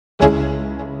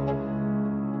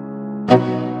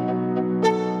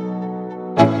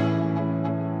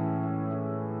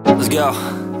Yo,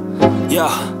 yo,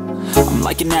 I'm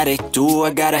like an addict, do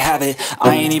I gotta have it.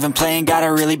 I ain't even playing, got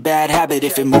a really bad habit.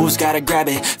 If it moves, gotta grab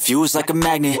it, fuse like a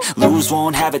magnet. Lose,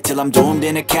 won't have it till I'm doomed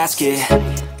in a casket.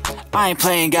 I ain't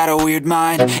playing, got a weird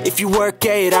mind. If you work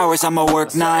 8 hours, I'ma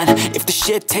work 9. If the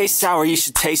shit tastes sour, you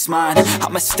should taste mine.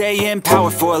 I'ma stay in power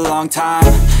for a long time.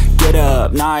 Get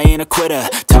up, nah, I ain't a quitter.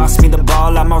 Toss me the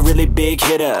ball, I'm a really big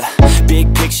hitter.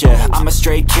 Big picture, I'm a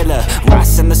straight killer.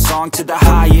 Rising the song to the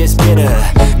highest bidder.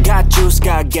 Got juice,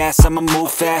 got gas, I'ma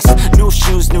move fast. New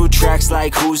shoes, new tracks,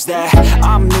 like who's that?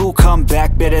 I'm new, come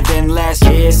back, better than last.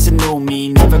 Yeah, it's a new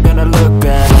me, never gonna look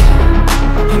back.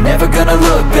 Never gonna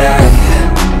look back.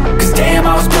 Cause damn,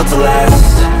 I was built to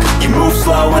last. You move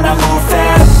slow and I move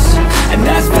fast, and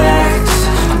that's facts.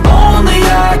 Only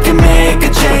I can make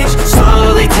a change.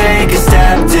 Slowly take a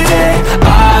step today.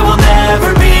 I will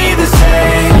never be the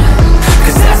same.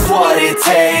 Cause that's what it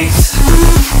takes.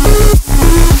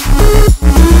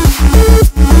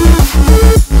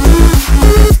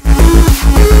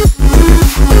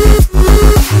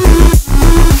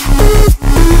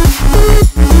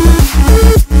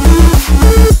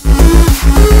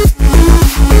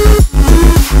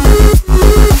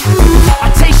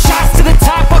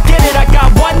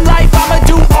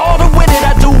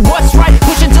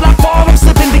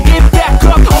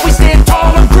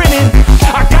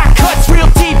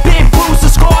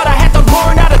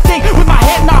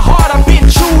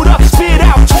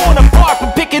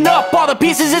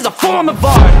 Pieces is a form of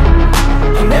art.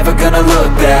 I'm never gonna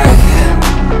look back.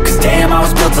 Cause damn, I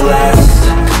was built to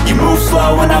last. You move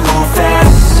slow and I move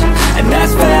fast, and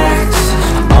that's facts.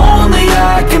 Only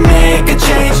I can make a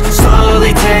change.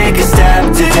 Slowly take a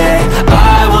step today.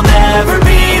 I will never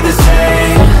be